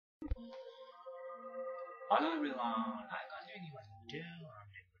Hello everyone, how guys doing? You guys do? I'm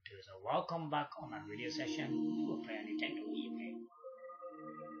doing good too. So welcome back on my video session. We'll play a Nintendo Wiiu game.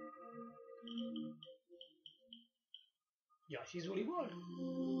 Yoshi's Woolly World.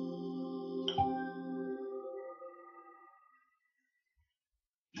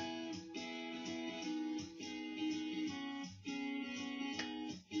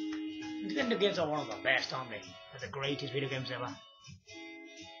 Nintendo games are one of the best, aren't they? They're the greatest video games ever.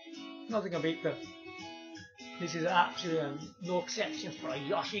 Nothing can beat them. This is absolutely no exception for a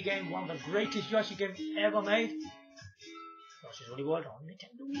Yoshi game, one of the greatest Yoshi games ever made. Yoshi's Woolly World on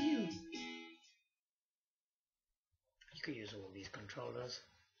Nintendo Wiiu. You could use all these controllers.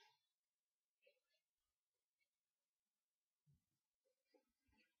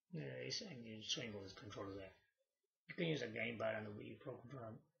 Yeah, it's saying you're showing all these controllers there. You can use a gamepad and a Wii Pro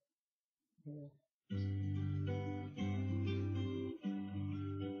controller.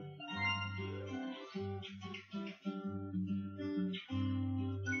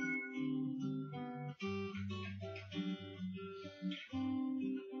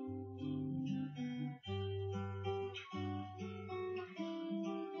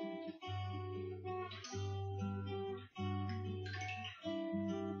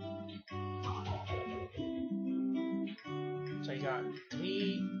 So you got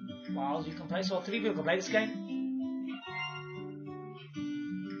 3 balls you can play, so 3 people can play this game.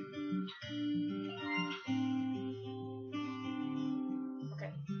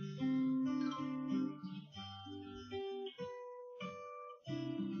 Okay.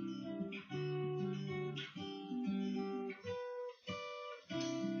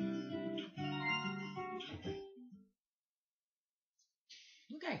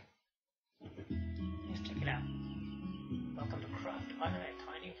 Okay. Let's check it out. Welcome to Craft. Other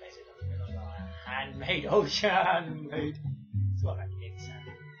tiny places in the middle of a handmade ocean. Handmade. It's what I need.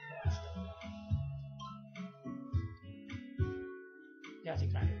 Yes, you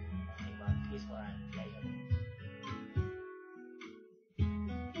can do nothing but peaceful and pleasure.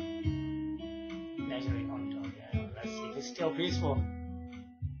 Leisurely on top, yeah. Let's see if it's still peaceful.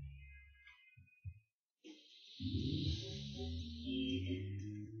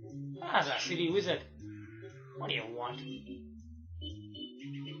 Ah, that silly wizard. What do you want?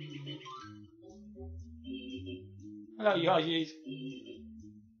 Hello, Yoshis.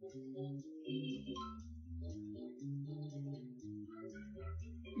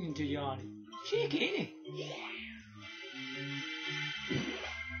 Into yard. Cheeky, ain't it?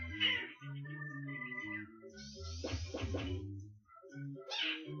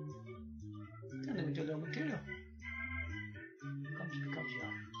 Turn them into little material. Comes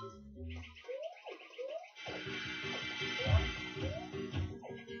yard.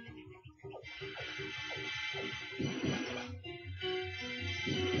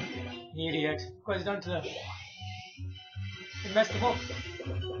 Idiot. What has he done to them? He messed them up.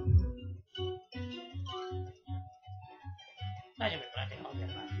 Imagine me planting all the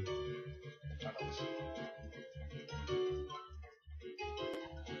other man. Chuckles.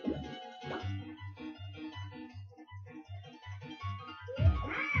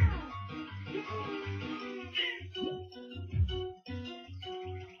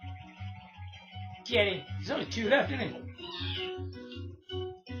 Get him. There's only 2 left, isn't it?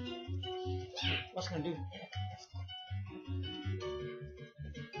 What's it gonna do?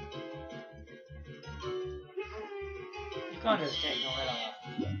 You can't just take no head on that.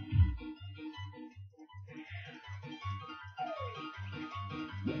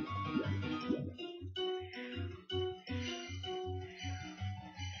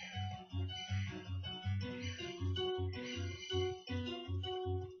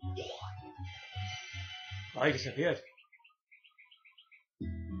 Oh, he disappeared.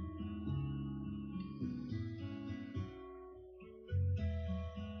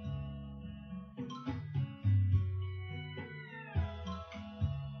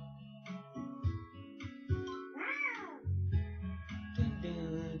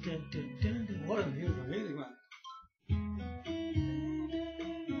 What a beautiful music, man.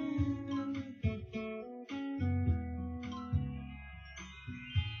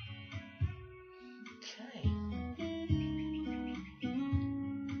 Okay.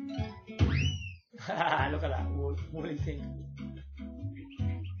 Look at that woolly thing.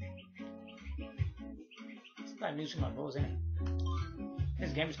 It's like music on those, isn't it?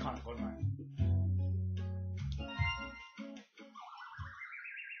 This game is kind of good, man.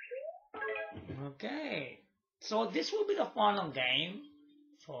 Okay, so this will be the final game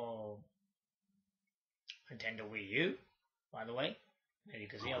for Nintendo Wiiu, by the way. As you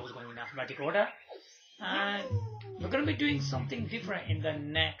can see, I was going in alphabetical order. and we're gonna be doing something different in the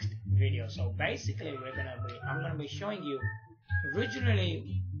next video. So basically, I'm gonna be showing you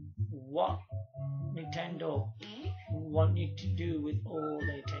originally what Nintendo want you to do with all the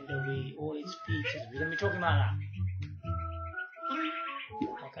Nintendo Wii, all its features. We're gonna be talking about that.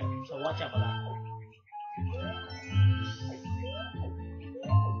 Okay, so watch out for that.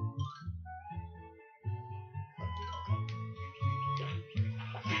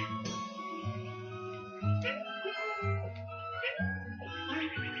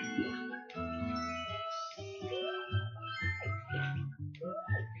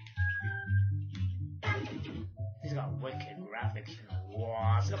 He's got wicked graphics, you know.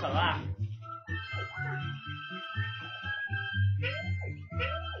 What? Look at that.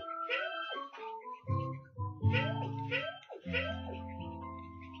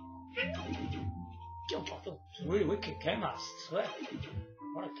 Jump off the... It's a really wicked game, I swear.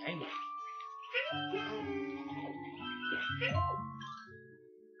 What a game.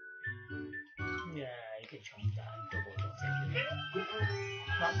 Yeah, you can jump that double jump thing.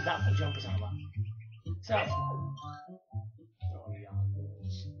 That jump is on about. So,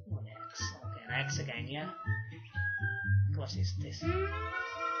 one X. Okay, an X again, yeah? What is this?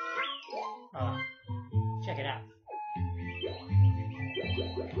 Oh, check it out.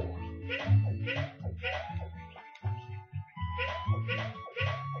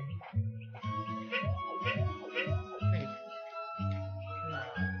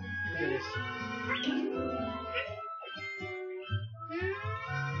 Look at this.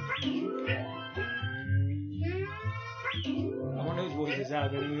 I wonder whose voice is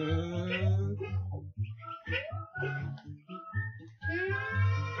that.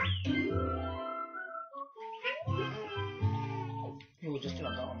 We'll just do a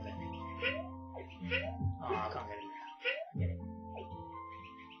go on there. Oh, I can't get in there. Get it.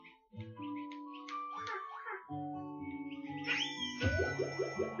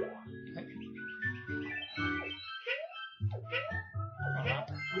 Okay. Oh, that.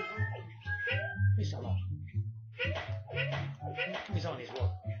 Please hold on. Please on this wall.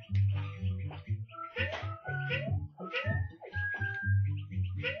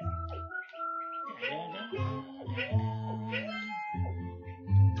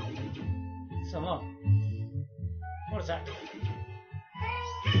 Some more. What is that?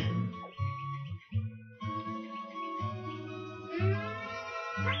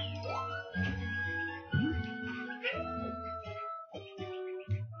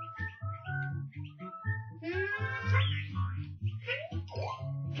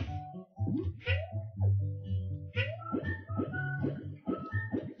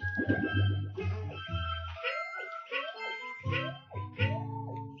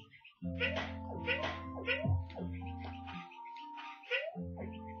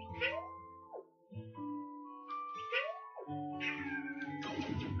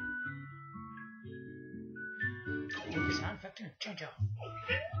 Sound effect and change up.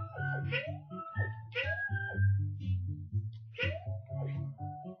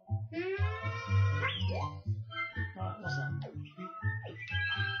 What's that?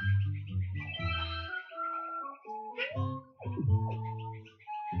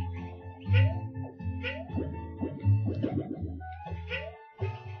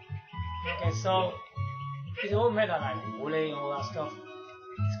 Okay, so it's all made of like woolly and all that stuff.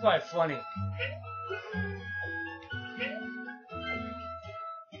 It's quite funny.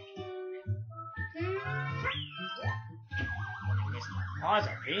 Oh, it's a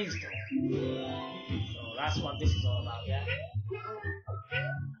beanstalk. So that's what this is all about, yeah?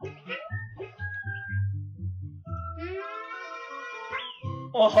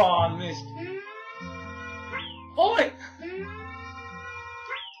 Oh, I missed. Oh, wait!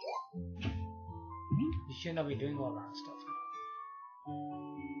 You should not be doing all that stuff.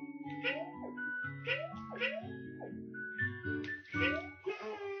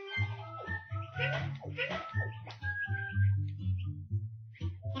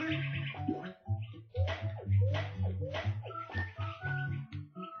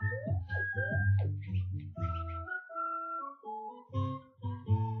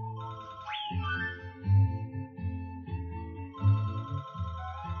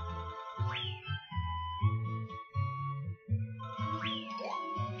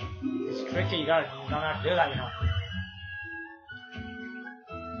 It's tricky, you don't have to do that, you know.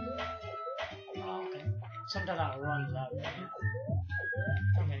 Oh, okay. Sometimes that runs out. Okay.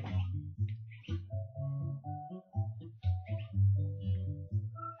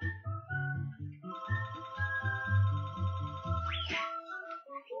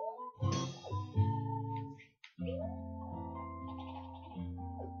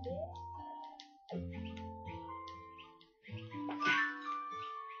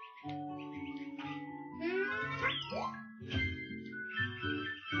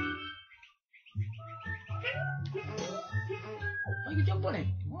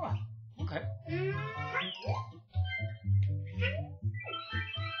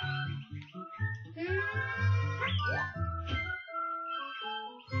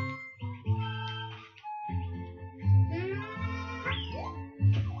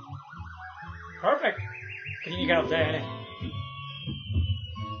 Perfect. Can you get up there, innit?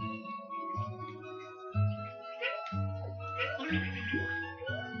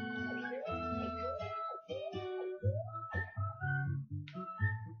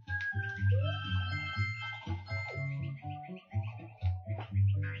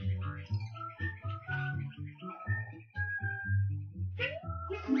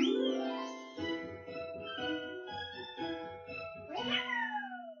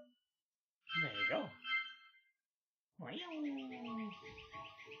 There you go.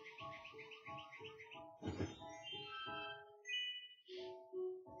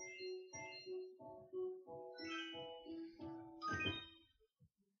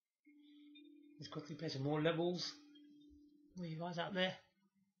 Let's quickly play some more levels. What are you guys out there?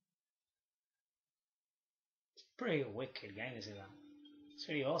 It's a pretty wicked game, isn't it? It's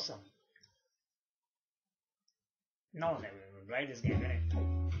really awesome. No one's ever even played this game, innit?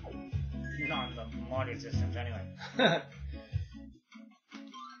 Not on the modded systems, anyway.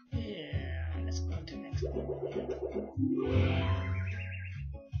 Yeah, let's go on to the next one.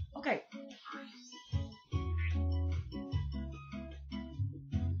 Okay.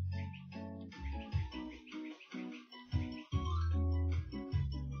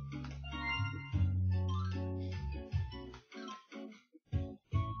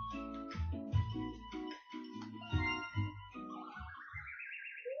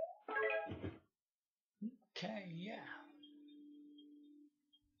 Okay, yeah.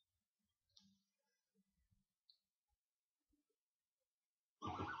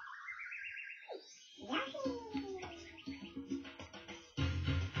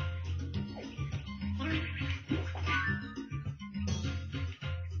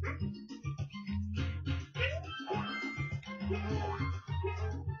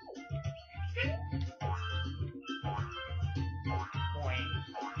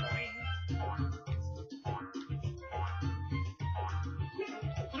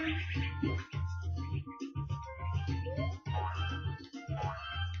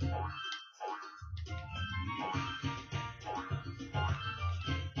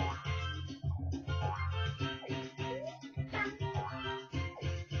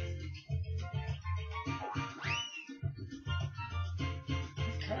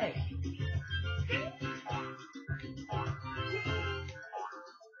 Okay.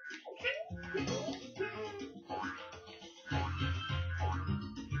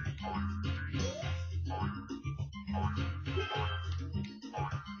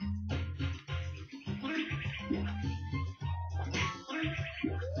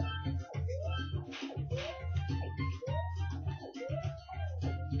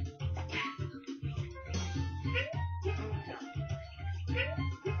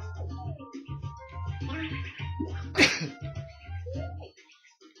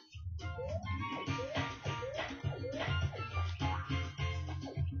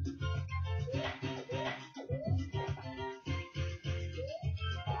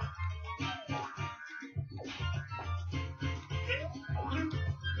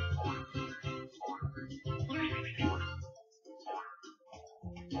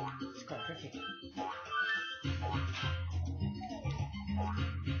 It's quite tricky.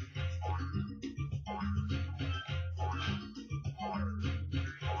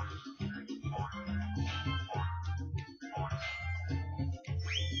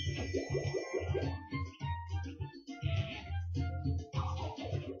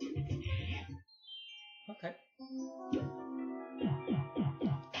 Okay.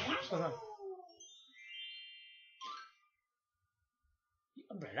 What's going on? The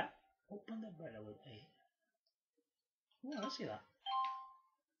umbrella? Open the umbrella with A. Oh, I see that.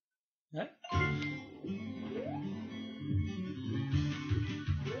 No?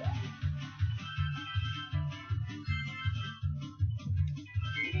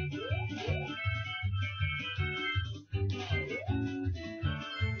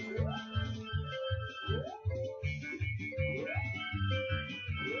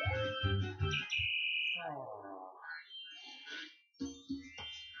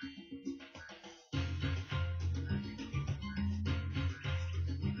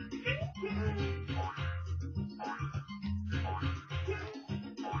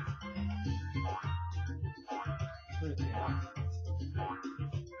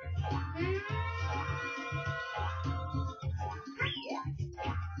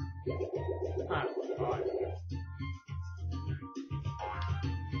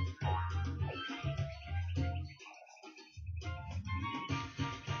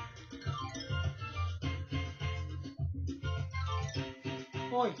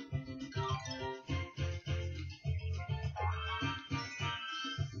 Oi!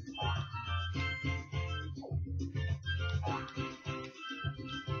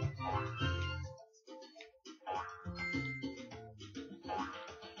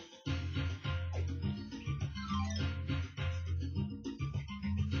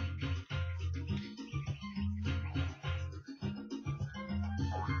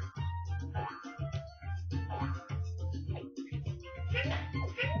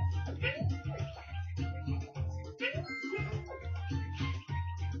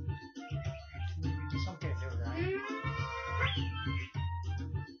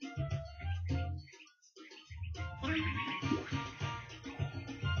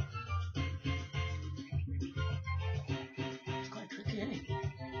 It's quite tricky, isn't it?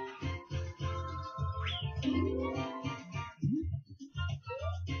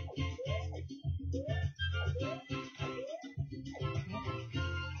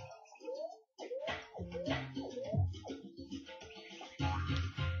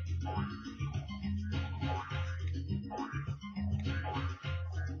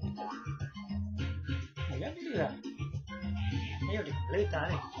 Let me do that. You have to complete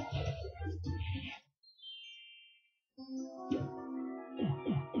that, innit?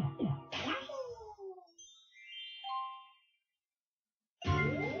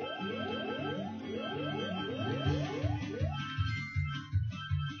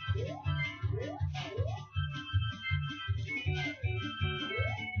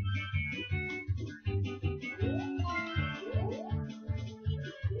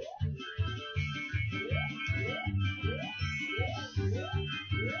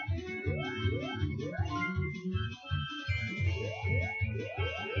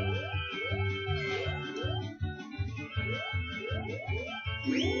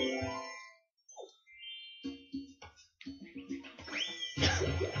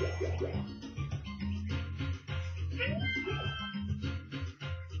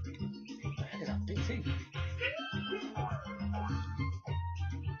 What the heck is that big thing?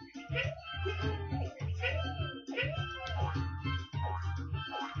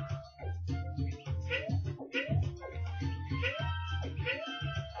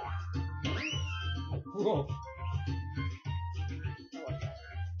 Whoa.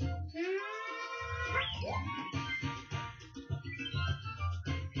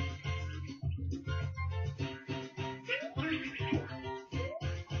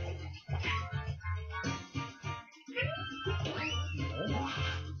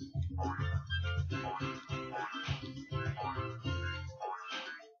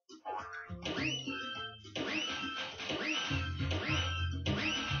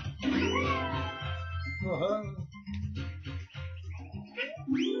 Whoa.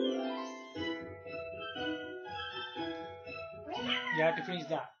 You have to finish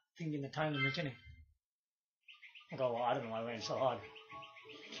that thing in the time limit, innit? I go, well, I don't know why I went so hard.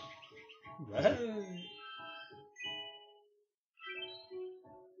 Whoa.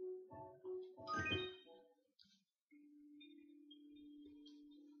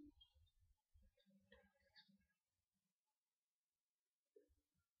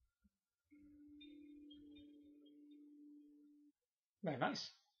 Very nice.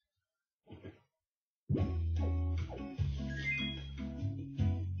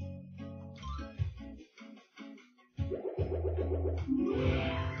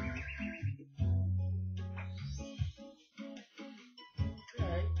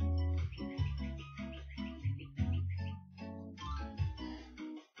 Okay.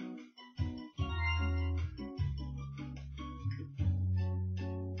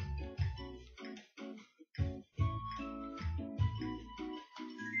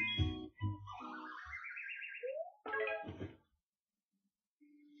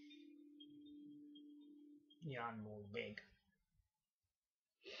 Yarn more big.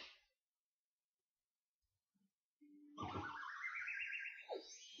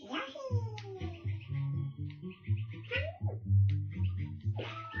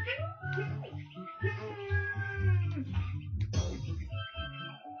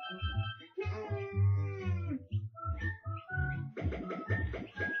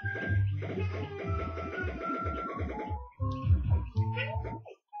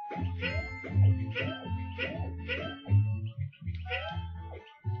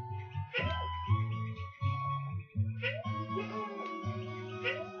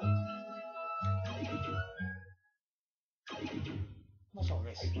 What's all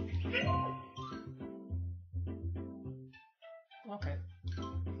this? Okay.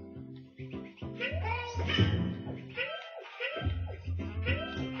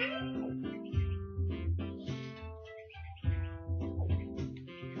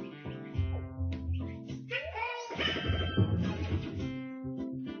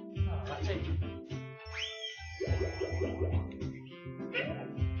 Oh, that's it.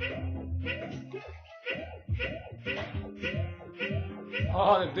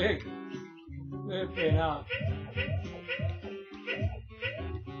 Oh, they're big. They're big now.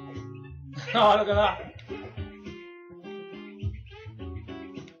 Oh, look at that.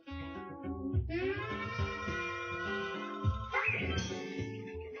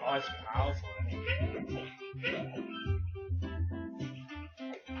 Oh, it's powerful.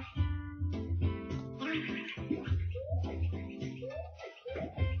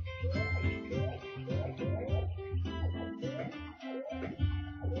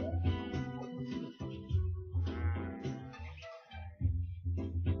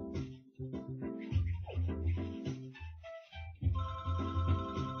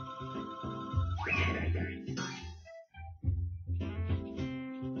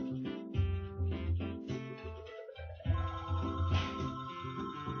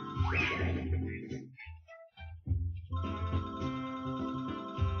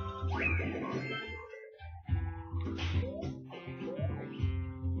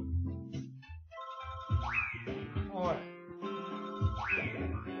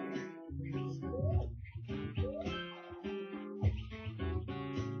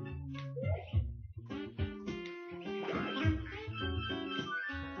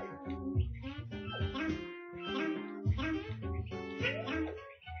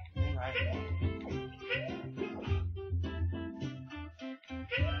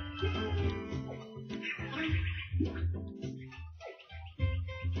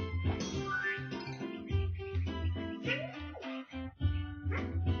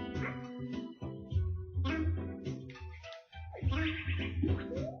 It's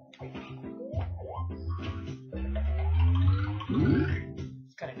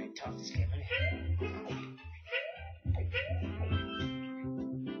gonna be tough this game, isn't it?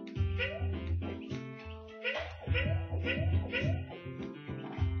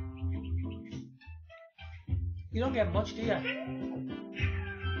 You don't get much, do you?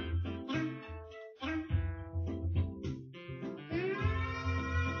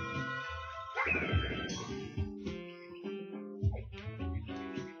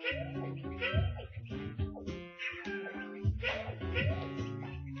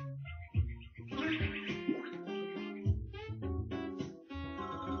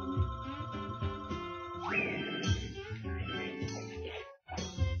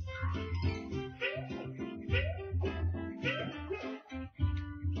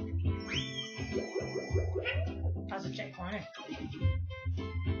 That's a checkpoint, eh?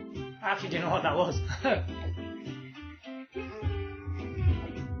 I actually didn't know what that was.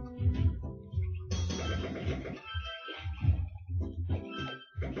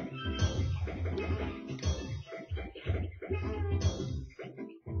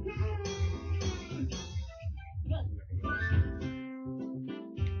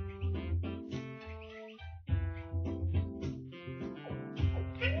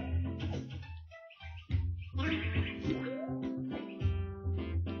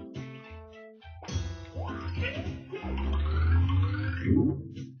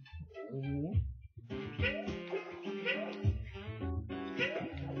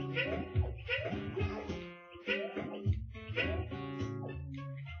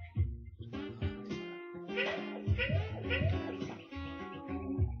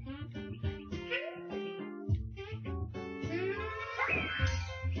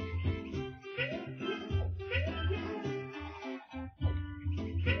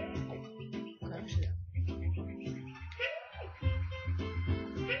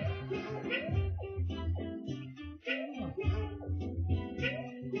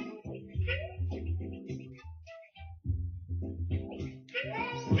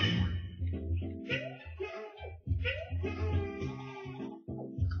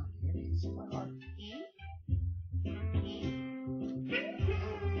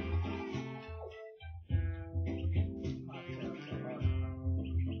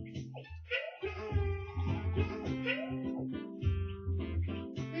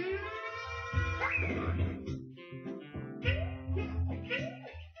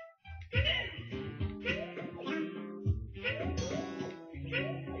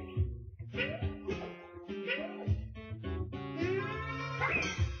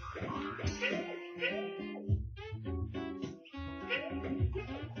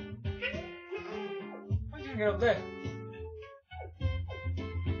 Get up there.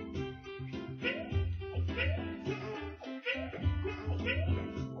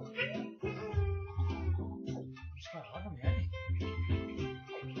 It's quite hard on me, ain't it?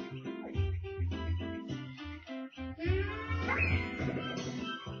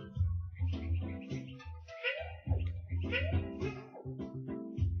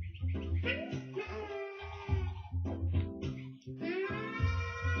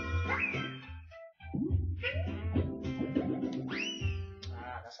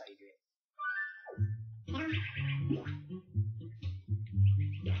 That's how you do it.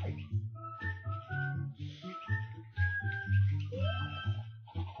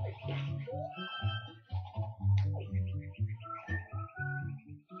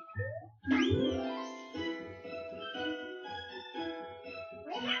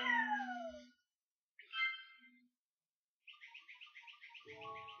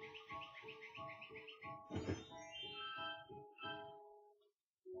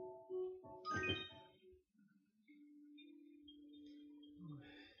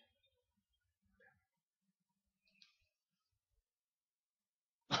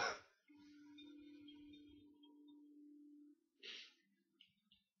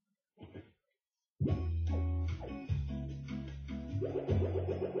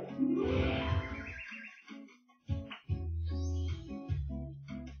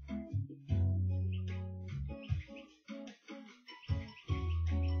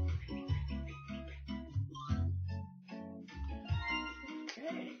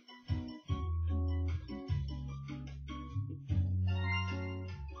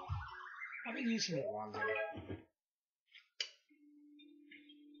 I've been using it once.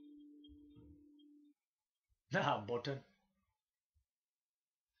 Nah, button.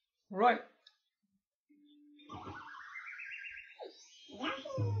 Right. Oh,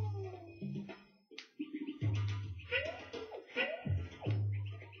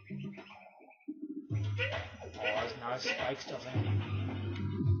 that's nice spike stuff, ain't it?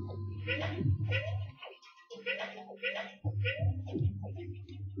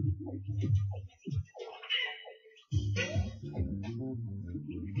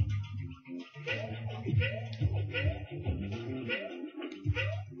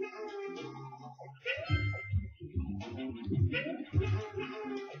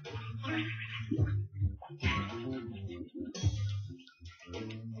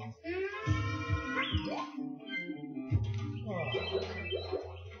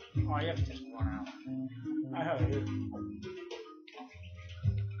 Oh, you have to just run out. I have it.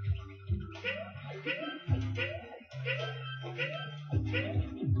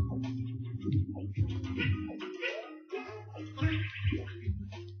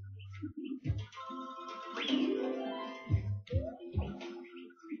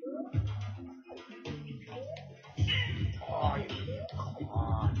 Oh, you idiot. Come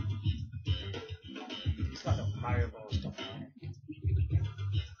on. It's got the Mario Bros stuff on it.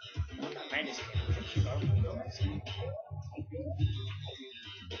 What the man is here?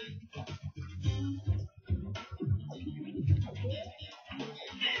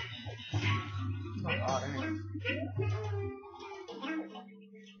 It's not hard, anyway.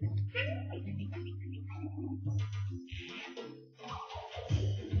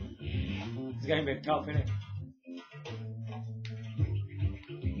 It's getting a bit tough, isn't it?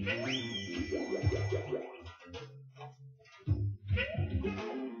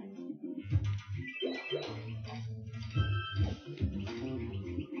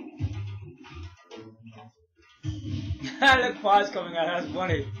 Look, fire's coming out, that's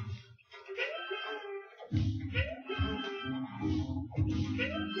funny.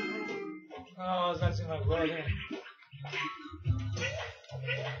 Oh, it's not seem like well, isn't it?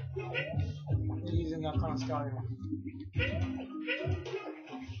 They're using that kind of style.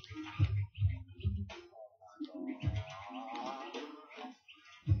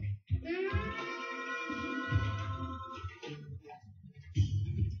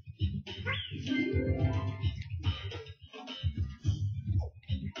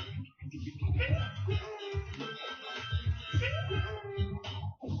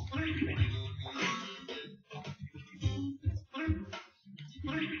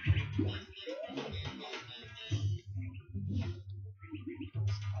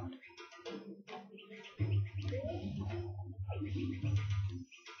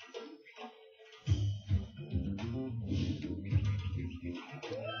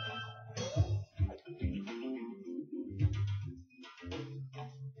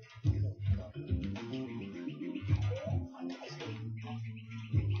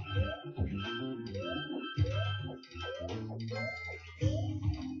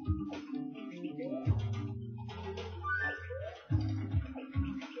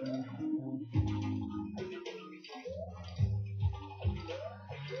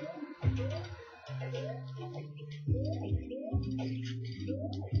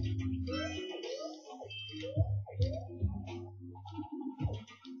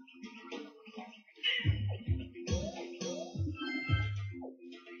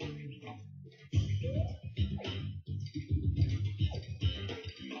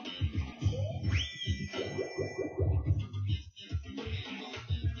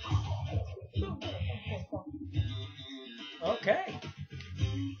 Okay.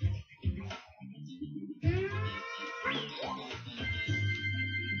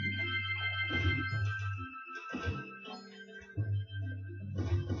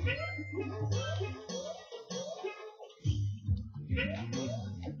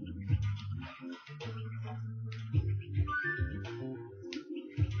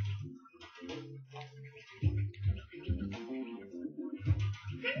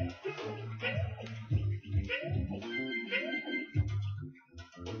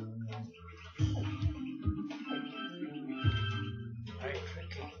 Very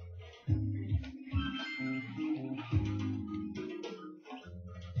tricky.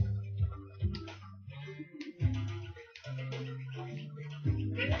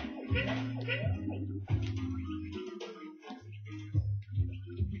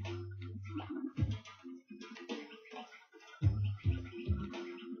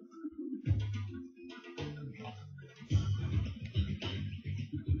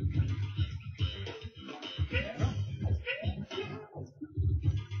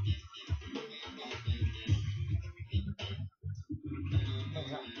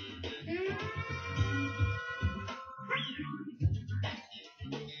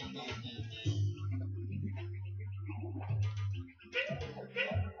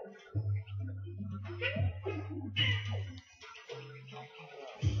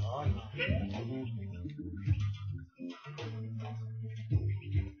 Oh, no.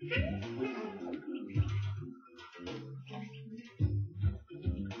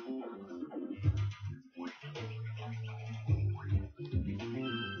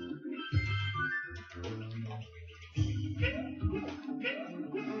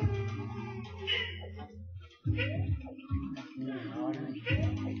 What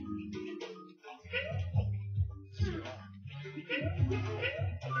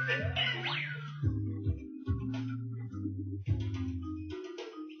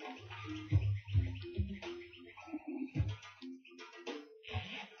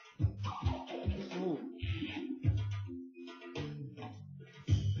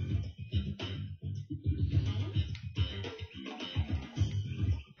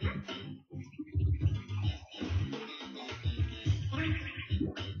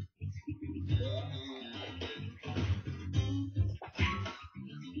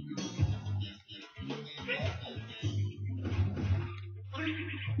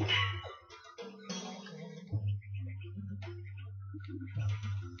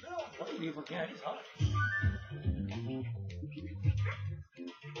are you looking at? It's hard.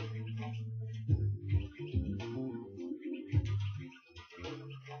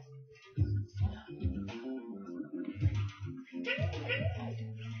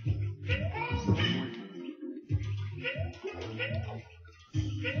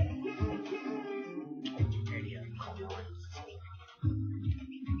 Idiot, come on.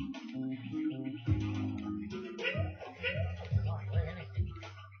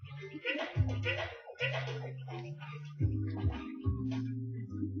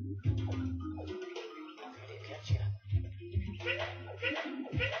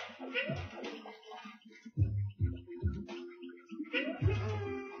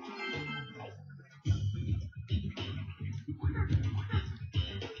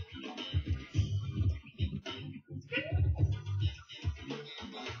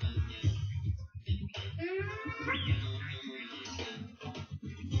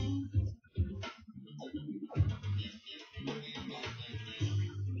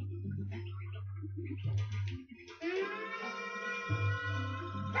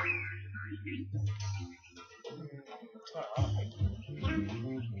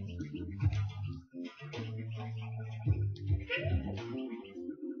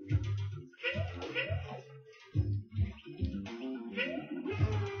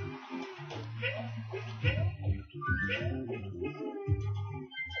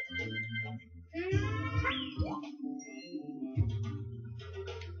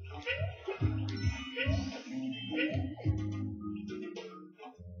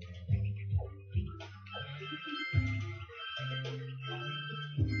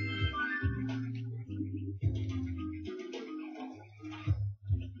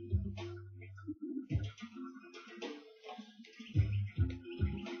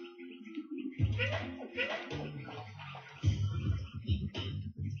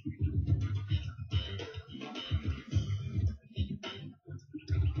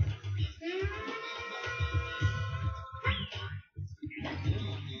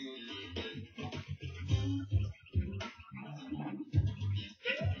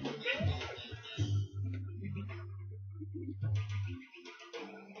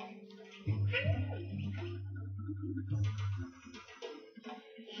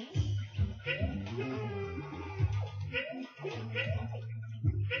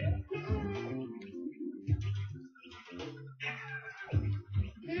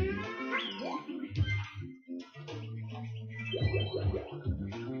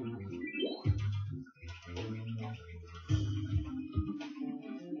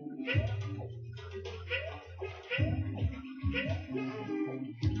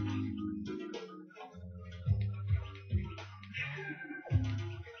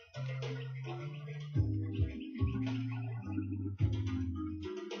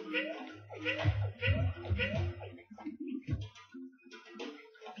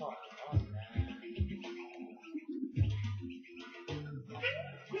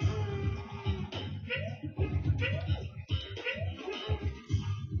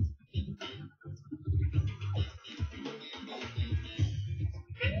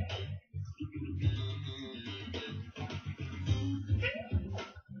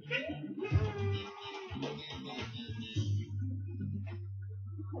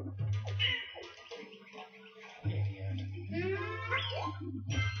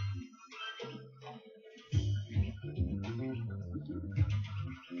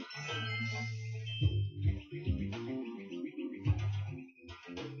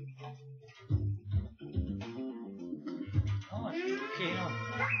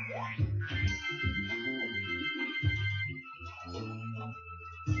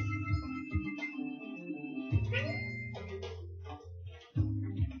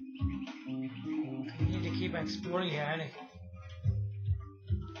 Keep exploring here, Annie.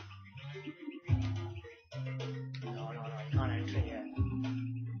 No, you can't enter yet.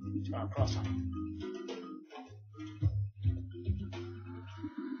 It's got a cross on it.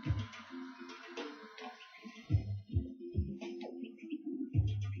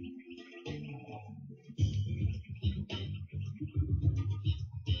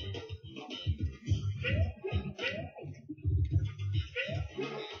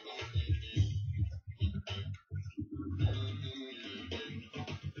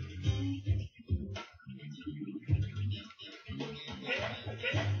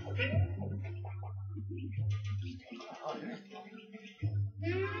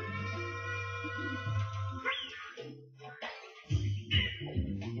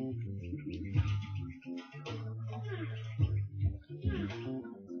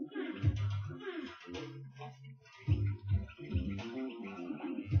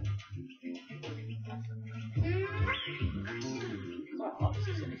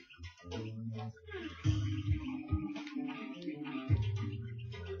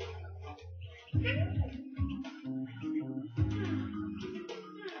 Oh,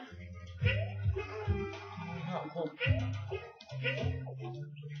 cool.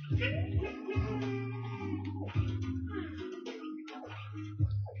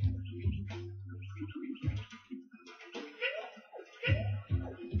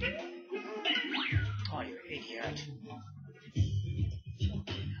 Oh, you idiot.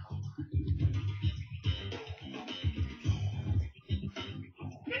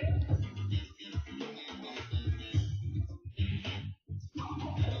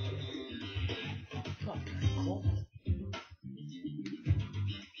 Fucking cool.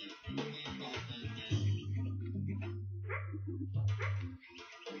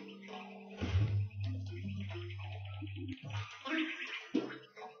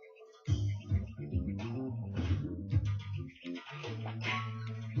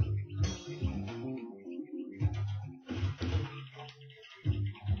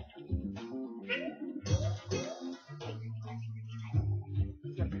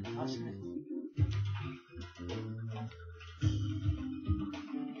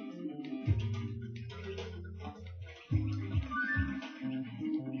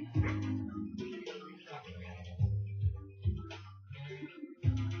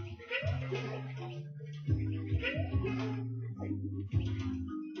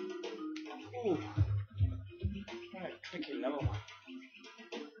 Ooh, what a tricky level.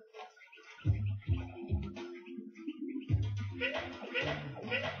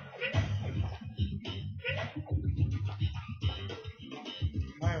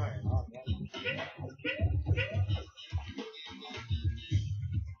 Wait, oh, yeah.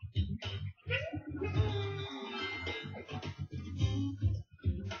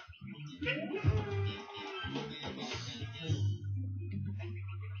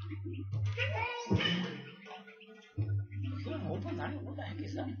 Open that? What the heck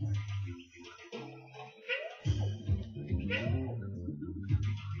is that?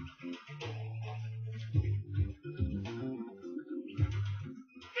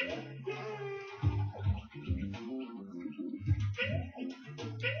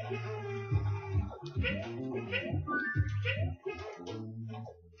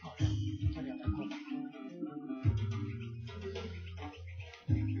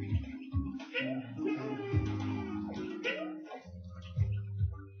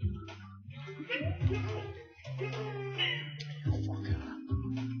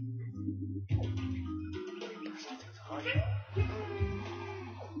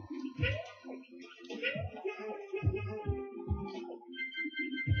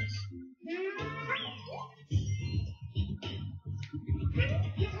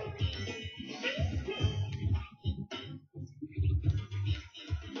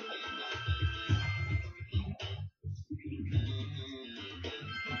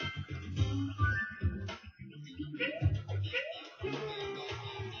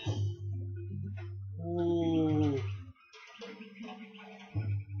 Ooh.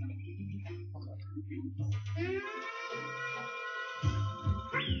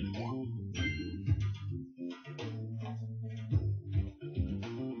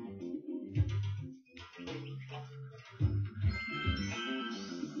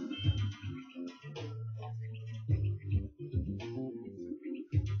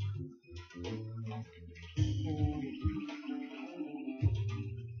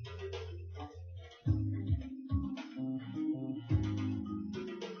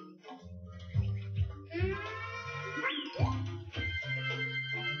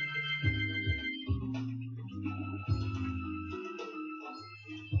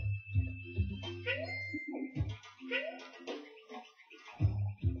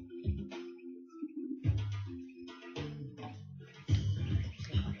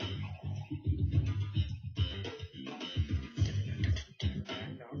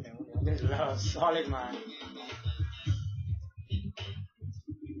 This is solid, man.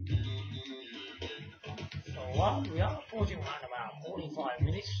 So what? We are approaching around about 45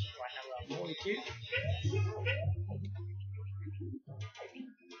 minutes. Right now we're at 42.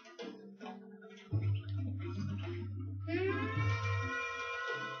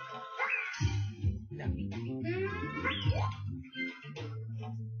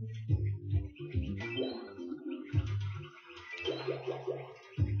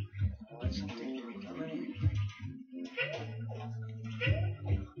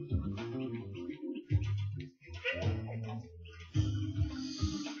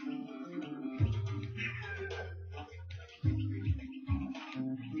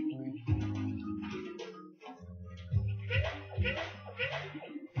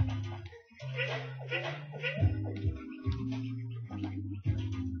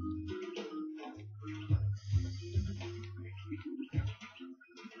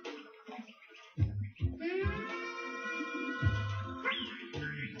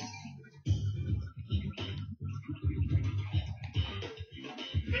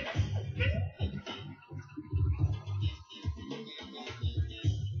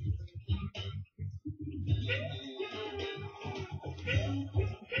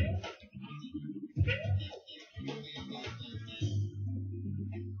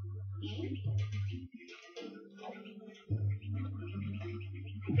 This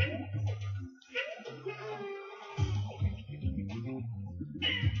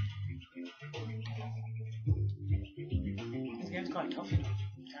game's quite tough, you know.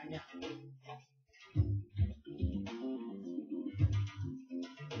 Can ya?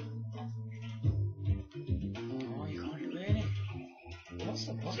 Oh, you can't do any. What's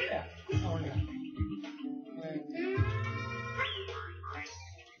the puzzle there? I wonder.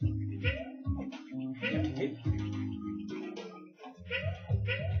 You have to dip.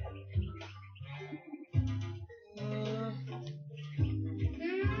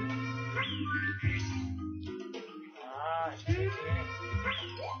 It's tricky, isn't it?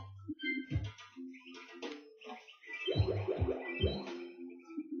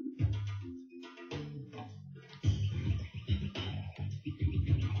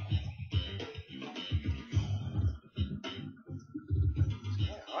 It's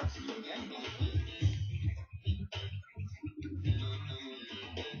quite hard to do again.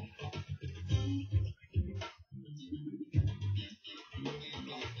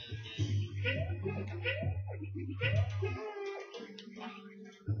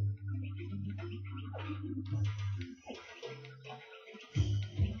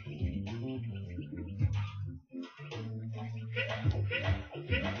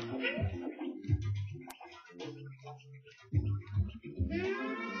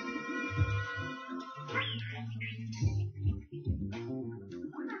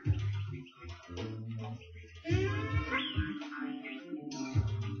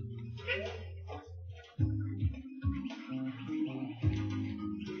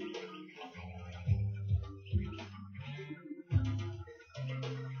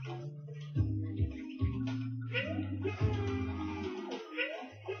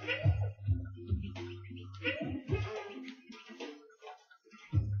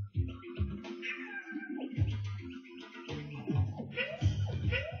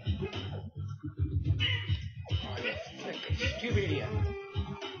 Stupid idiot.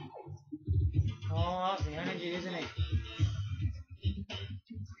 Oh, that's the energy, isn't it?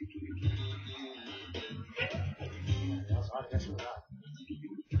 That's hard to get through that.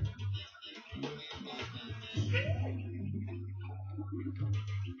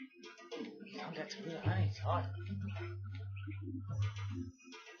 You can't get through that, eh? It's hard.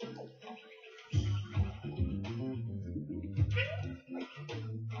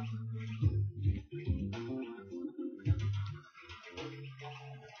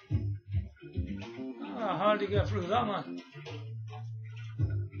 Oh, hard to get through that, man.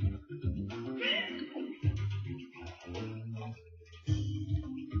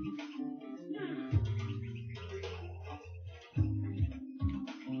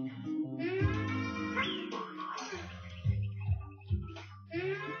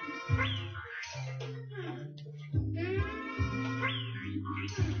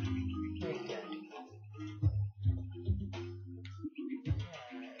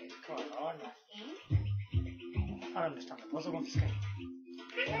 It's quite hard, man. I don't understand the puzzle on the screen.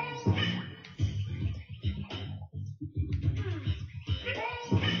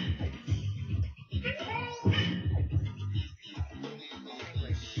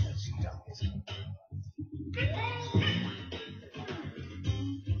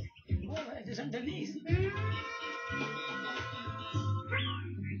 Oh, it is underneath.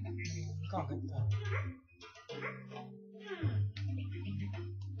 Can't get that.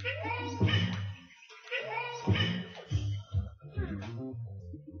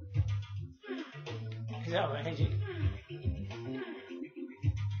 Is that right, energy?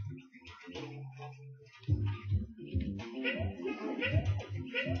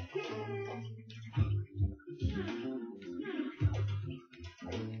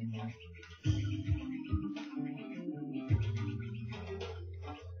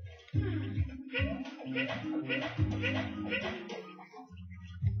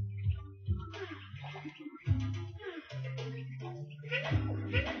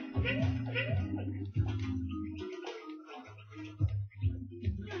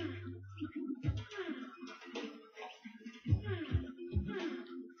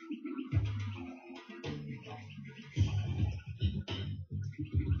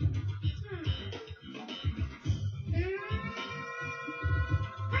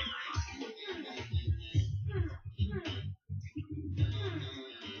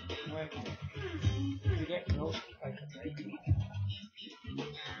 You get close like a break.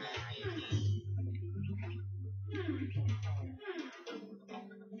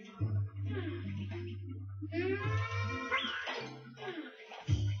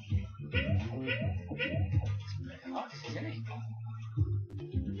 It's pretty hot, isn't it?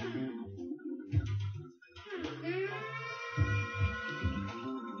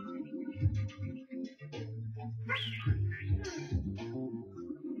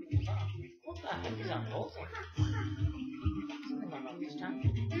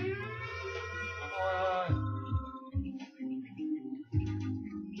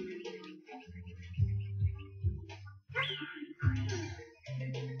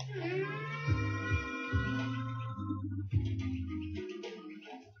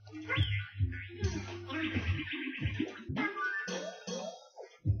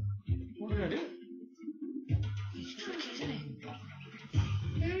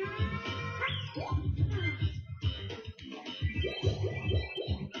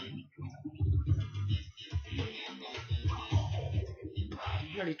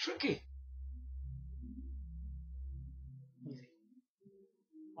 particularly tricky. Easy.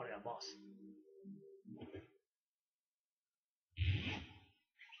 Oh yeah, boss.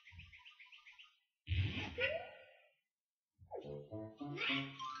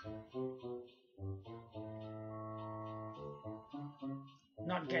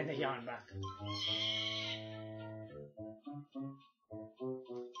 Not get the yarn back.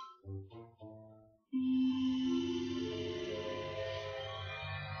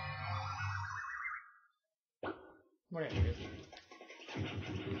 Whatever it is.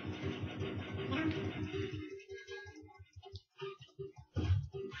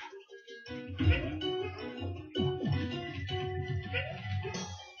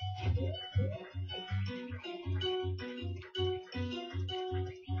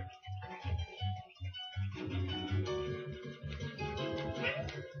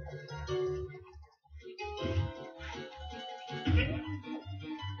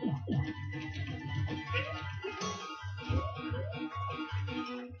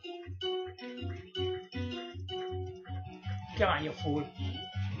 Come on, you fool.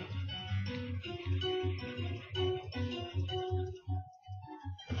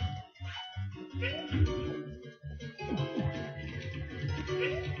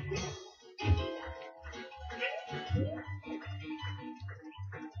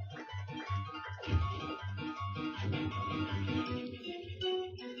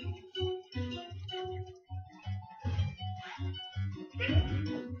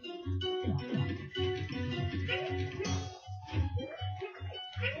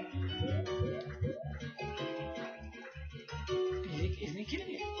 Isn't he killing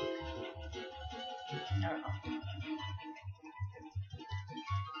you? I don't know.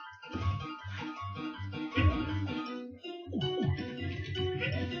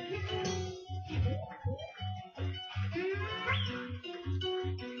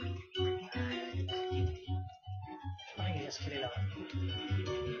 I think he just killed it out.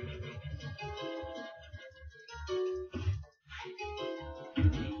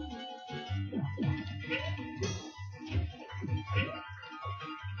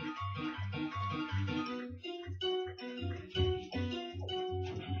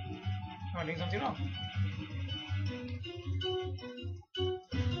 I'm doing something wrong.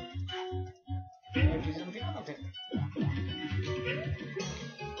 I'm doing something wrong.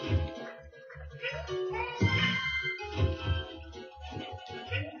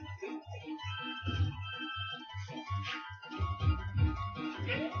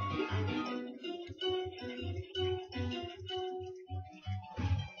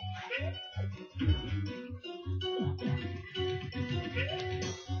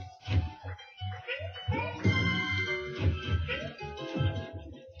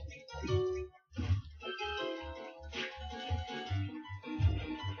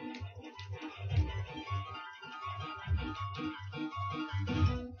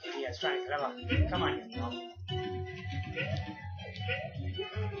 Yes, right, clever. Come on, you know.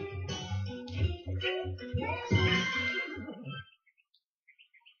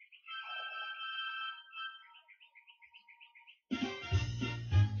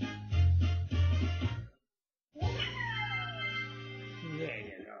 There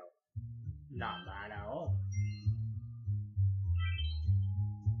you go. Not bad at all.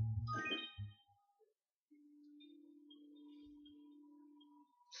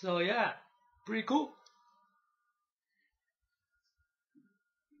 So yeah, pretty cool.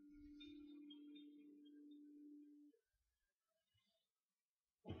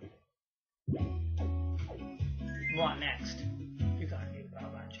 What next? You can't do that,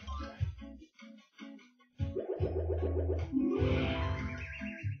 aren't you?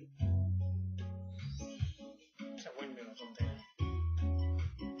 It's a windmill or something.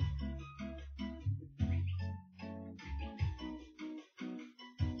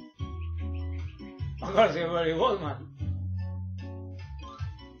 I gotta see where he was, man.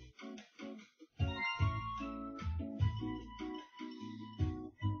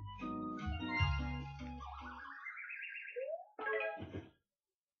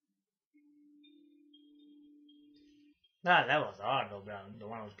 That was hard though, the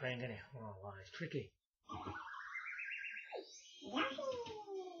one I was playing, didn't it? Oh wow, it's tricky.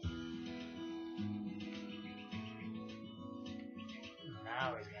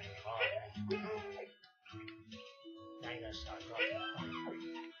 Now it's getting hard, eh? Now you gotta start dropping.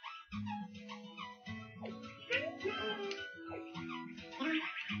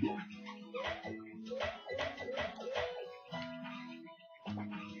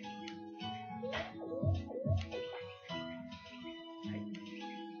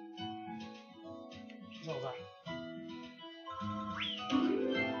 What's all that?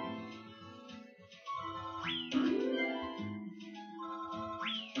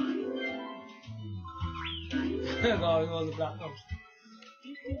 Going all the platforms.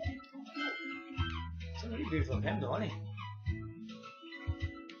 It's a really beautiful game though, isn't it?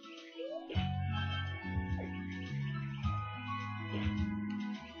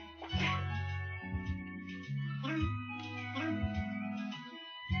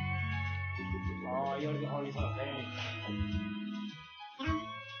 Oh, you already got all these up there.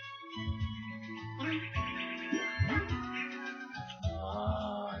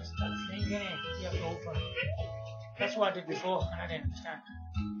 Oh, it's that thing, isn't it? You have to open. That's what I did before, and I didn't understand.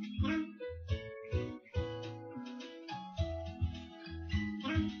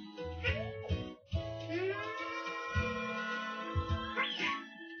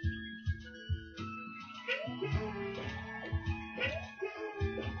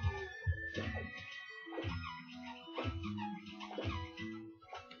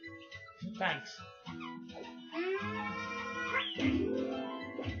 Thanks.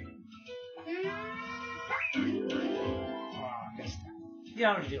 Oh, I missed that. You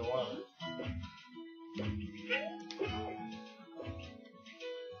already did all of it.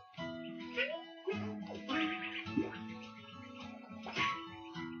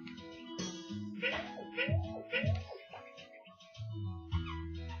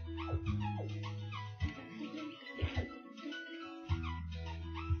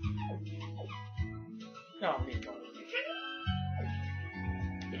 No, I need more.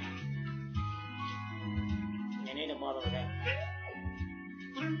 You need a model again.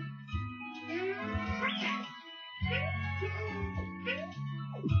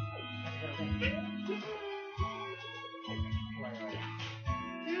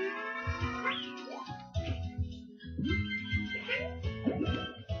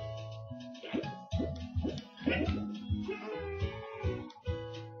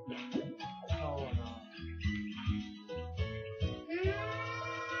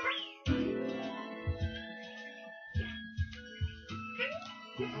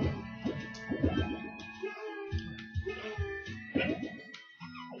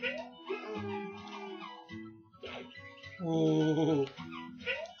 Ooh.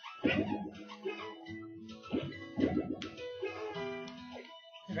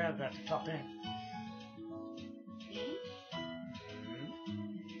 You're gonna have to pop in.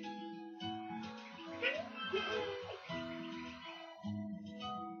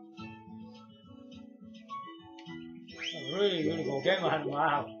 It's a really, really cool game, man.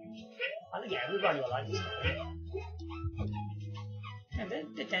 Wow. I think everybody will like this game.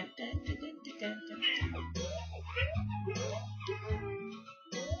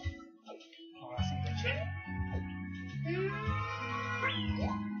 Oh, I think that's it.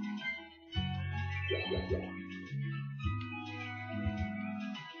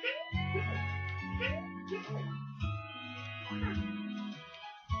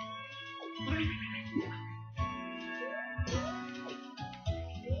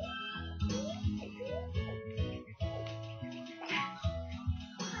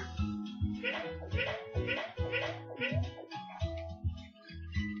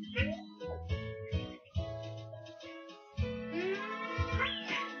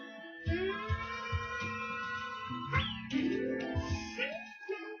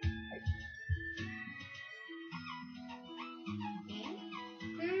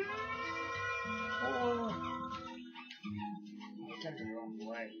 Turned the wrong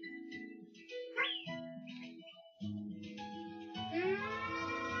way.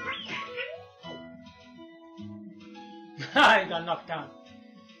 I got knocked down.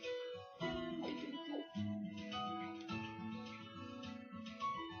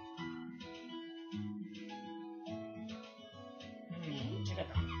 Check it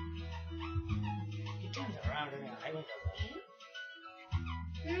out. He turns around and I went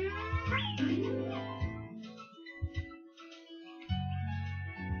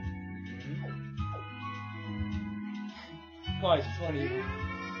Oh, it's funny.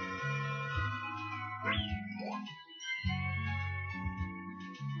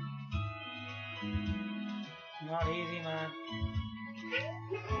 Not easy, man.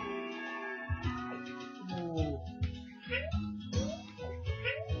 Ooh.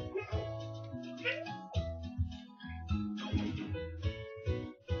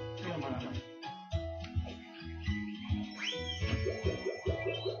 Come on.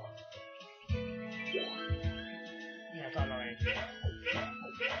 Yeah, it's all right.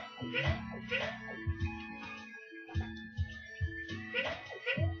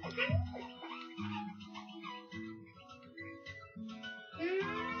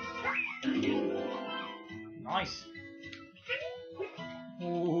 Nice.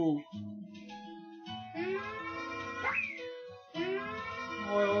 Ooh.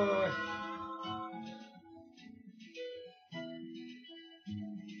 Oi, oi, oi.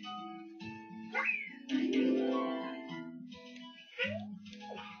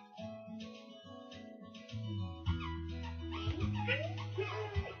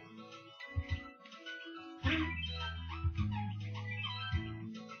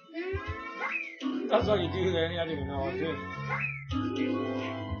 That's what you do then, I didn't even know what I was doing.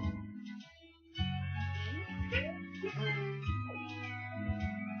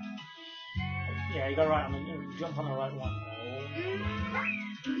 Yeah, you got right on the jump on the right one.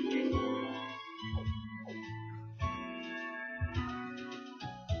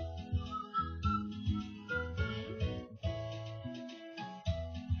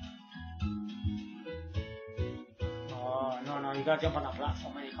 Oh, no, you gotta jump on that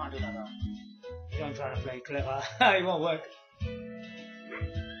platform and you can't do that though. You don't try to play clever, it won't work.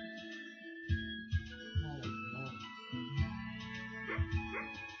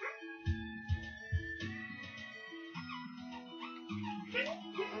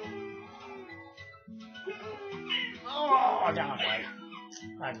 Oh, damn it.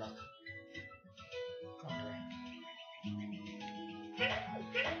 Bad luck. Come on.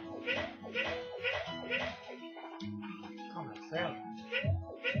 Come on, fail.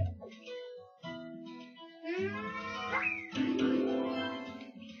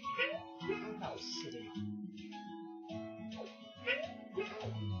 That was silly.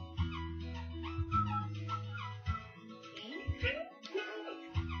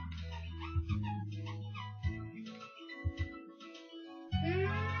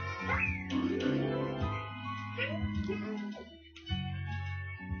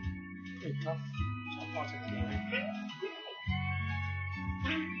 Pretty tough. Some parts of the game.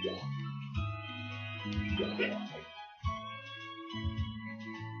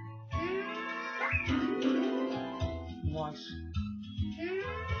 Nice.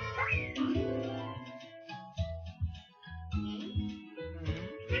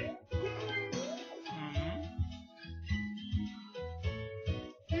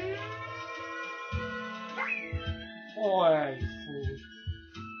 Oi, fool.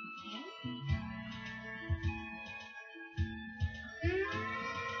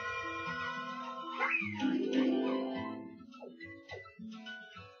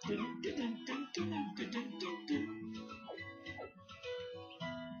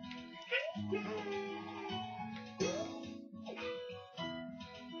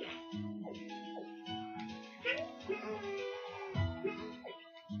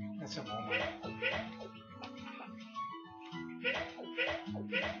 That's a moment.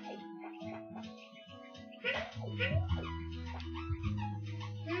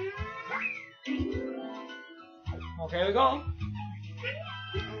 Okay, we go.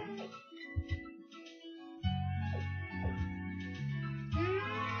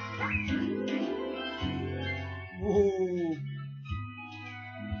 Ooh.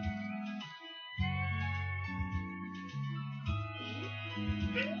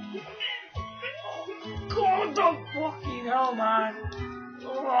 God, the fucking hell, man.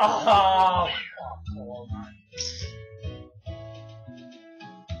 Oh, man.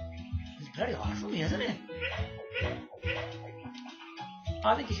 It's very hard for me, isn't it?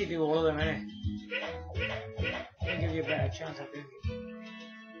 I think you should do all of them, innit? I'll give you a better chance, I think.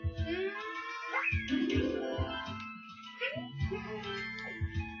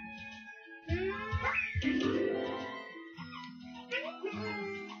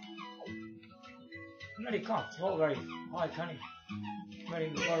 No, he can't. It's all very high, can he?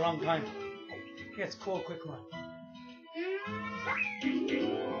 Waiting for a long time. He gets caught quick, man.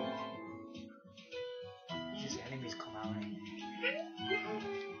 Just enemies come out, eh?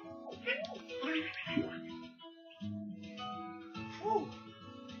 Whew.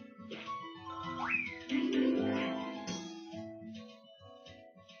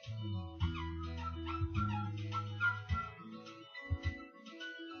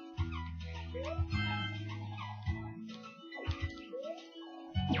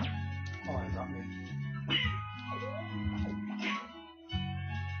 Oh, he got me.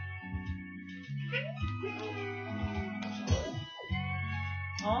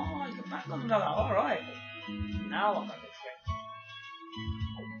 Oh, you can back on them like that. Alright. Now I got the trick.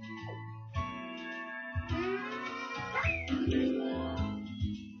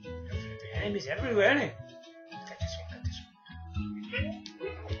 The enemies everywhere, innit? Get this one, get this one.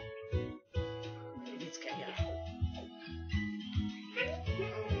 Maybe it's get you.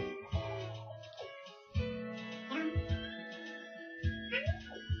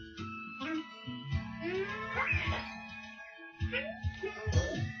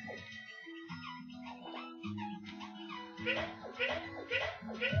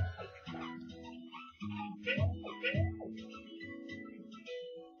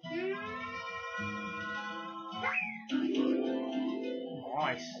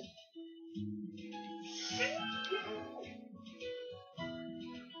 Nice.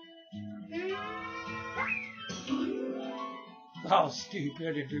 That was stupid,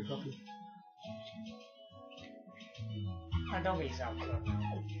 I didn't do it properly. And don't get yourself killed.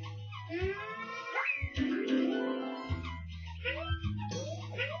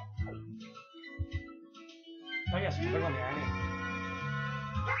 Oh yes, we're going there,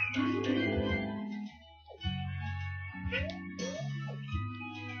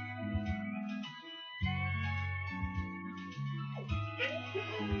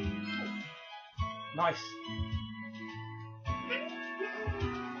 nice.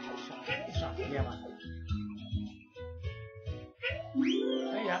 Shot. Yeah, man.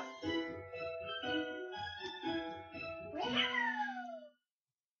 There you go.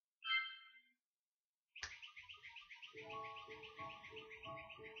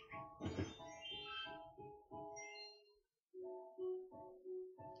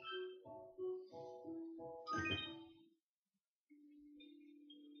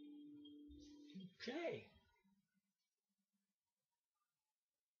 Okay.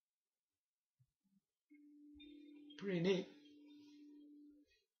 Pretty neat.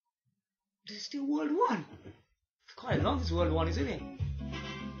 This is still World 1. It's quite long, this World 1, isn't it?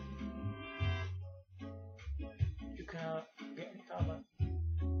 You can get it out, but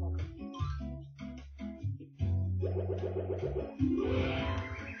okay.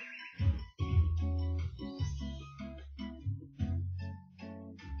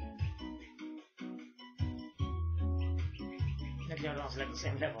 Maybe I don't select the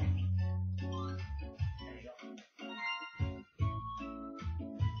same level. There you go.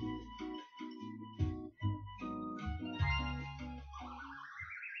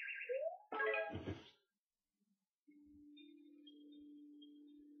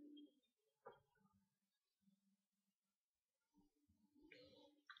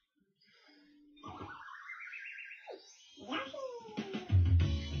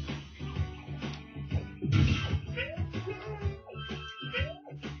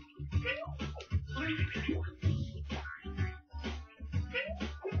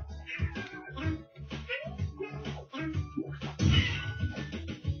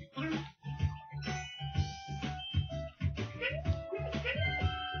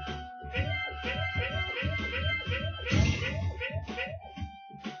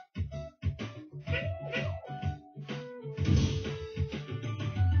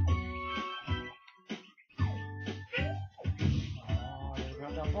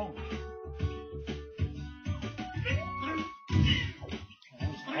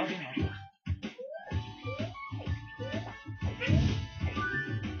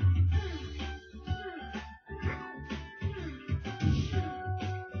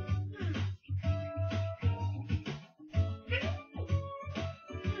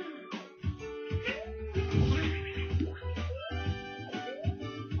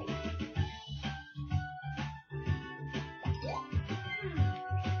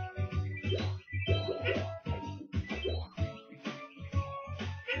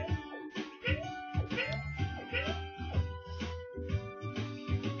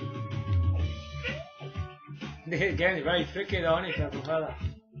 This game is very tricky though, isn't it, fella?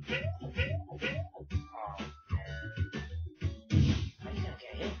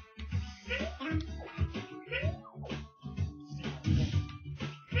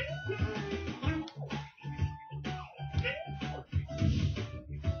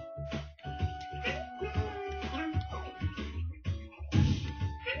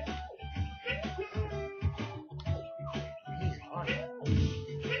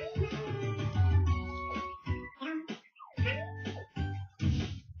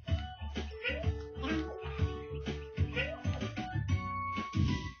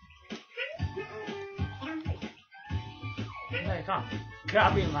 No, you can't.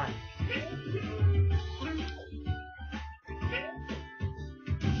 Grab him, man.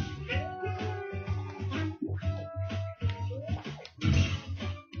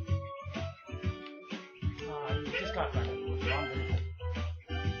 Oh, you just got that.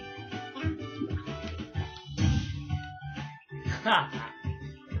 Ha!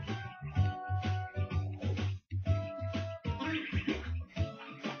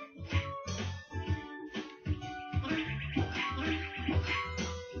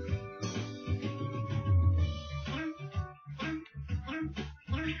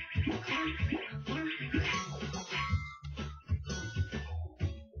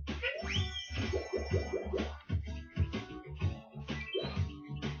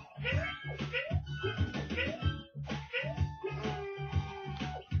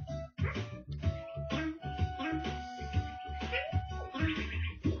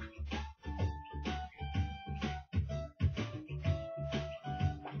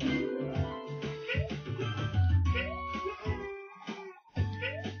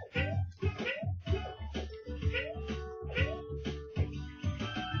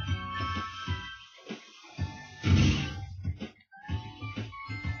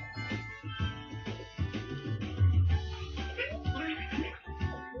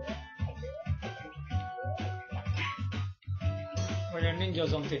 becoming a ninja or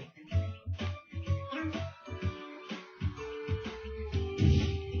something.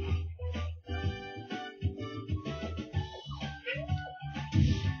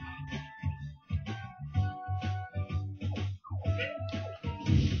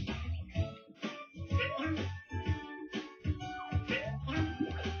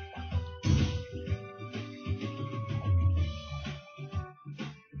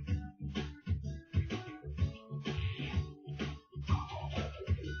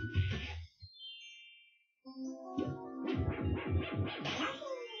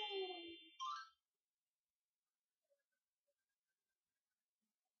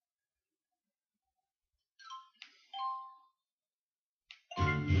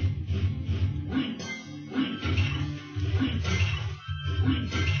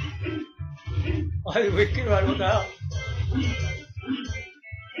 Oh, the wicked one, what the hell?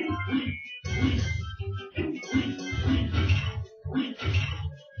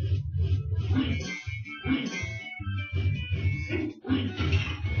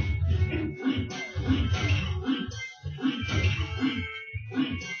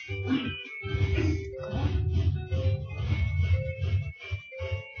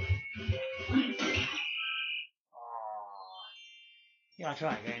 Yeah, I'll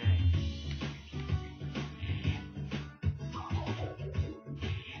try again, eh?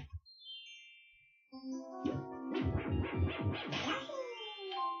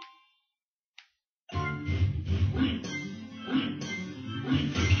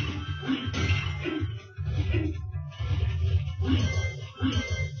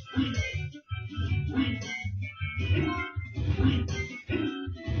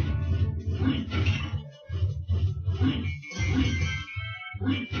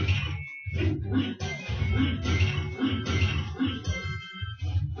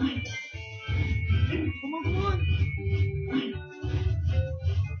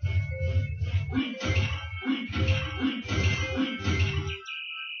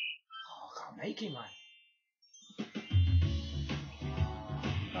 Make it, man.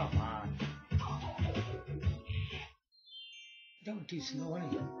 Come on. Don't too slow, are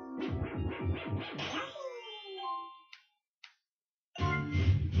you?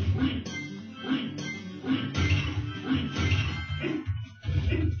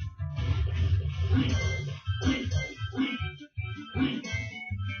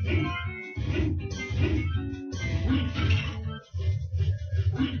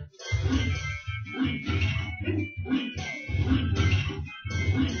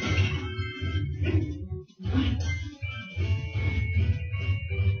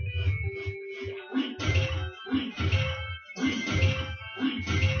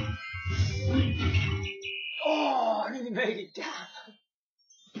 Oh, I nearly made it down.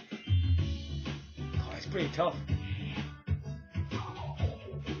 Oh, it's pretty tough.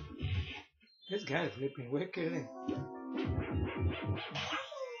 This guy's flipping wicked, isn't he?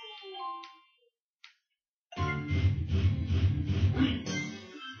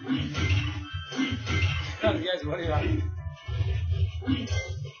 Oh, the guy's running around.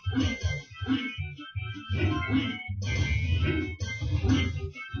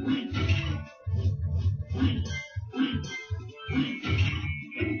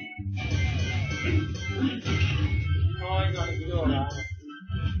 Oh, he's gonna do alright.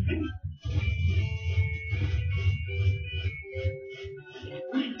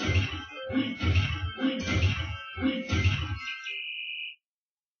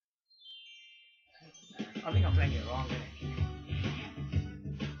 I think I'm playing it wrong, innit?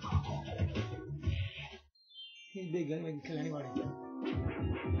 He's big, anyway, he can kill anybody.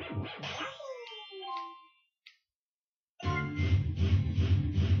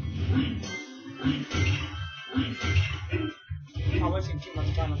 I'm wasting too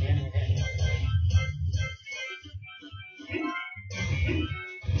much time on the enemy there.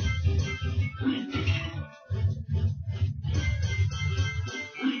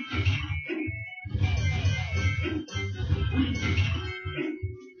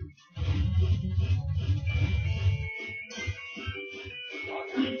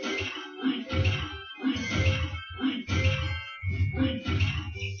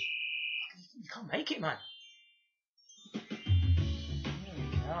 You can't make it, man.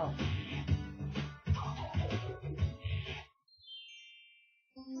 Oh.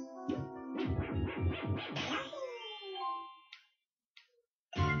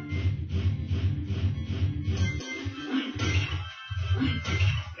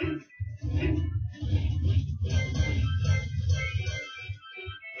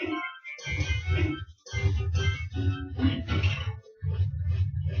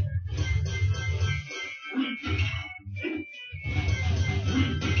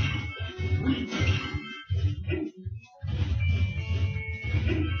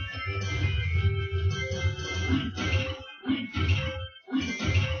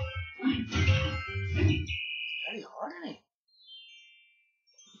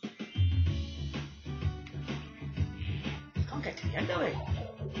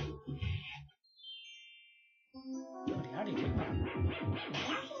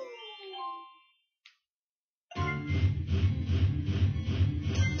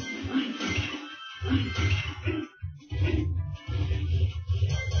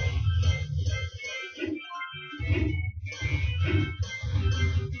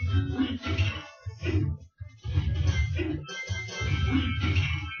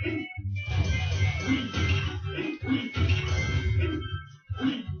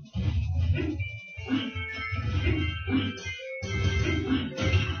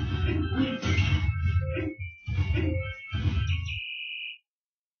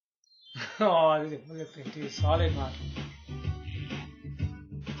 Oh, this is too solid, man.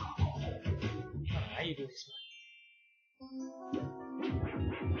 How you do this, man?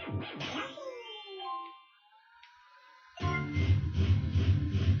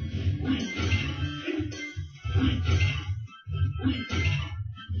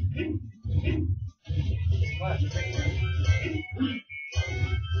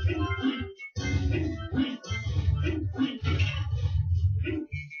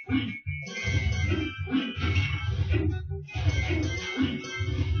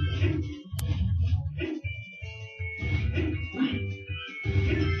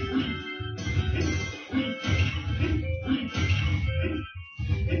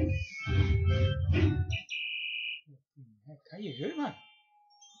 How you do, man?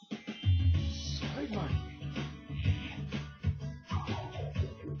 Solid, man.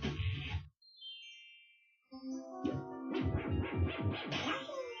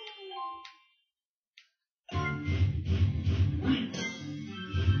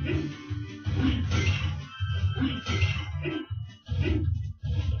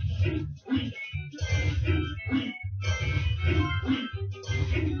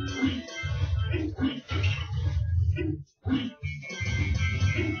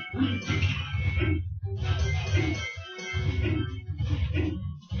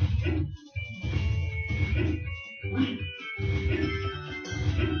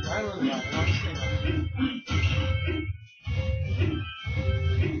 I don't know, honestly, man.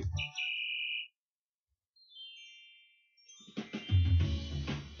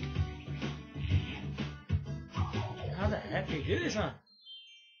 How the heck do you do this, man?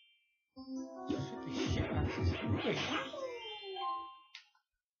 Flippy shit, man. This is rubbish.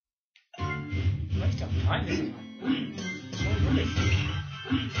 Waste of time, this is, man. So rubbish.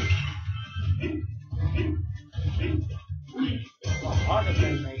 What harder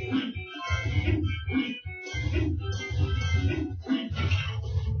thing, maybe.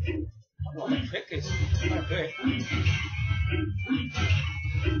 I don't know what the trick is. I'm gonna do it.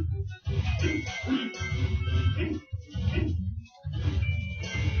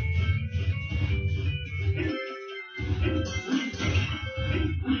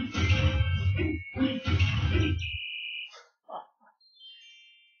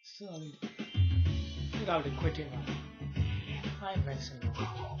 So, I think I'll be quitting, man. I'm messing up.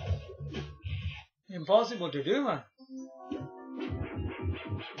 Impossible to do, man.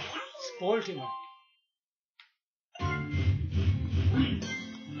 Spoiled him, man.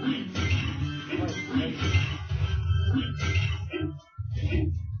 What a crazy.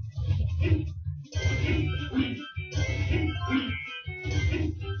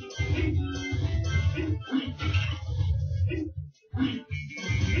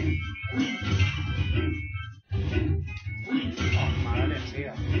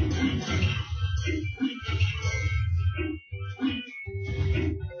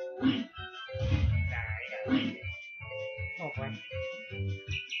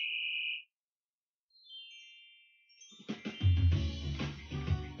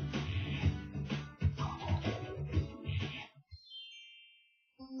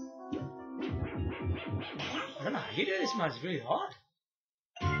 I don't know how you do this, man. It's really hard.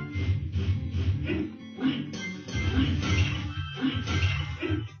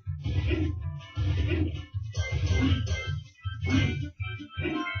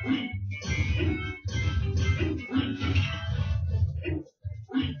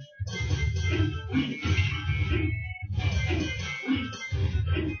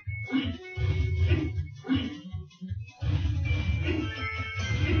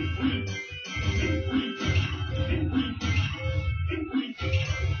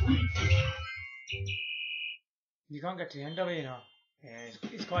 You can't get to the end of it, you know. Yeah,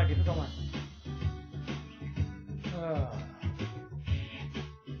 it's quite difficult, man.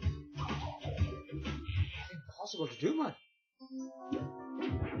 Impossible to do, man.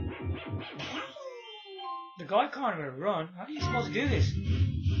 The guy can't even run. How are you supposed to do this?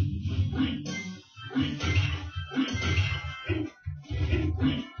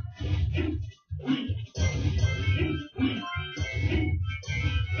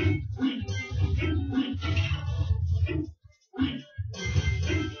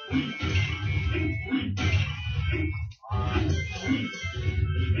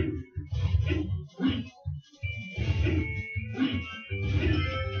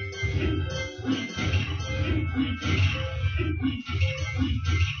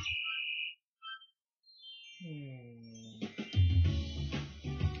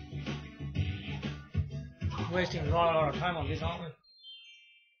 Wasting a lot of time on this, aren't we?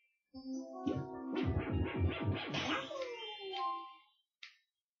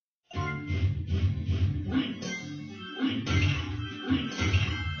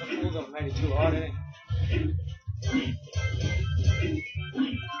 I've made it too hard, innit?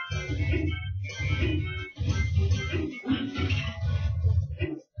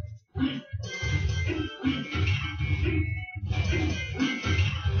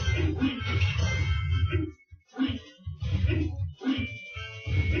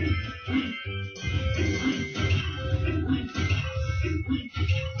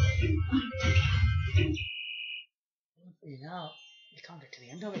 Now, you can't get to the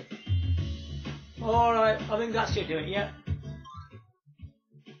end of it. Alright, I think that should do it, yeah.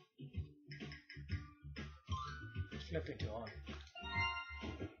 Flip it on.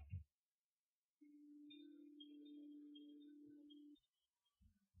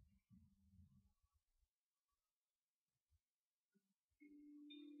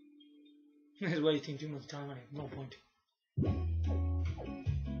 This is wasting too much time on it, no point.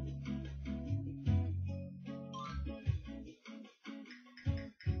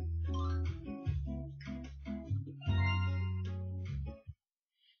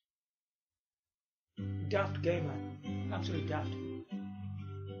 Daft game, man. Absolutely daft.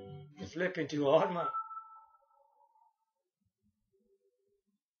 You're flipping too hard, man.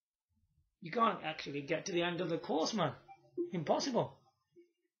 You can't actually get to the end of the course, man. Impossible.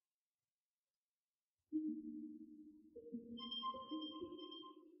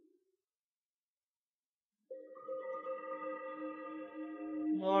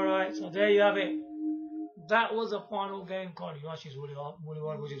 Alright, so there you have it. That was a final game called Yoshi's Woolly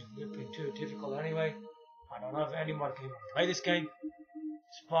World, which is flipping too difficult anyway. I don't know if anyone can even play this game.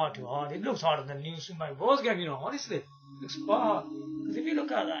 It's far too hard. It looks harder than New Super Mario Bros. Game, you know, honestly. It looks far hard. Because if you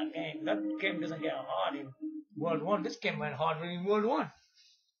look at that game doesn't get hard in World 1. This game went harder in World 1.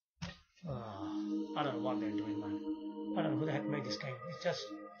 I don't know what they're doing, man. I don't know who the heck made this game. It's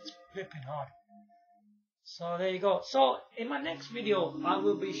flipping hard. So there you go. So in my next video, I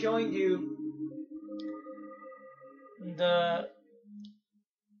will be showing you the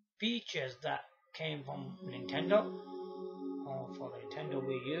features that came from Nintendo for the Nintendo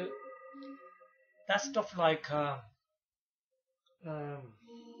Wii U. That's stuff like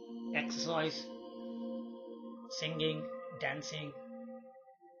exercise, singing, dancing,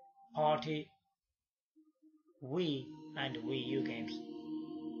 party, Wii and Wii U games,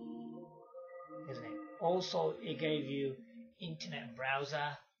 isn't it? Also, it gave you internet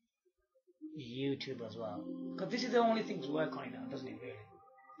browser, YouTube as well. Because this is the only things work on it now, doesn't it really?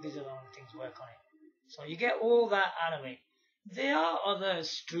 These are the only things work on it. So you get all that out of it. There are other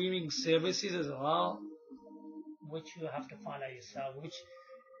streaming services as well, which you have to find out yourself,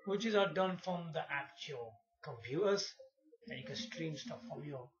 which are done from the actual computers, and you can stream stuff from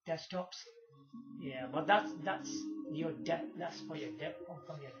your desktops. Yeah, but that's for your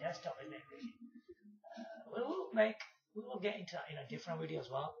from your desktop, isn't it? Really? We will get into that in a different video as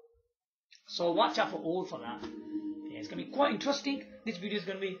well. So watch out for that. Yeah, it's gonna be quite interesting. This video is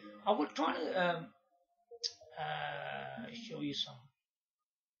gonna be. I will try to show you some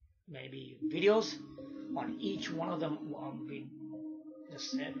maybe videos on each one of them. What I've been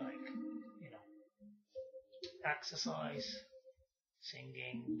just said, like, you know, exercise,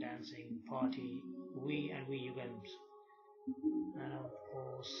 singing, dancing, party, Wii and Wii U games, and of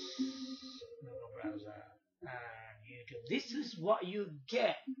course Google browser and YouTube. This is what you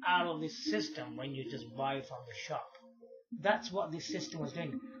get out of this system when you just buy it from the shop. That's what this system was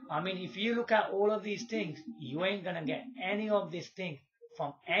doing. I mean, if you look at all of these things, you ain't gonna get any of these things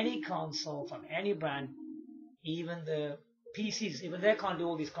from any console, from any brand, even the PCs, even they can't do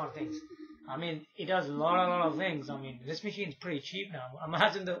all these kind of things. I mean, it does a lot of things. I mean, this machine is pretty cheap now.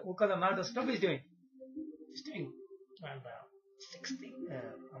 Imagine look at the amount of stuff it's doing. It's doing around about 60,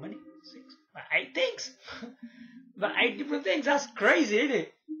 how many? 8 things. But 8 different things. That's crazy, isn't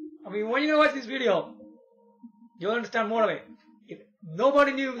it? I mean, when you watch this video, you'll understand more of it. If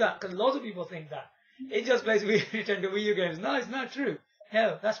nobody knew that, because lots of people think that it just plays Nintendo Wii U games. No, it's not true.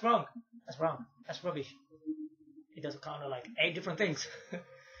 No, that's wrong. That's wrong. That's rubbish. It does kind of like 8 different things.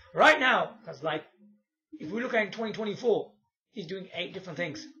 Right now, because like, if we look at 2024, he's doing 8 different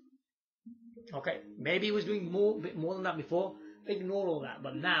things. Okay, maybe he was doing a bit more than that before. Ignore all that.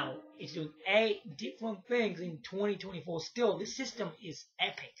 But now, it's doing 8 different things in 2024. Still, this system is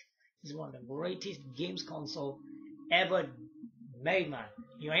epic. This is one of the greatest games console ever made, man.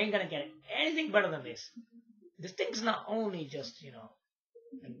 You ain't gonna get anything better than this. This thing's not only just, you know,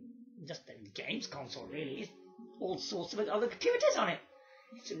 just a games console, really. It's all sorts of other activities on it.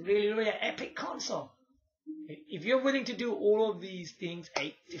 It's a really, really epic console. If you're willing to do all of these things,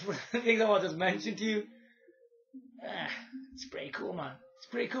 8 different things I just mentioned to you, it's pretty cool, man. It's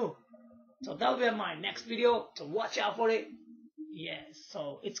pretty cool. So that'll be my next video, so watch out for it. Yes,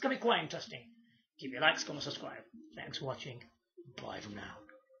 so it's gonna be quite interesting. Give your likes, comment, subscribe. Thanks for watching. Bye from now.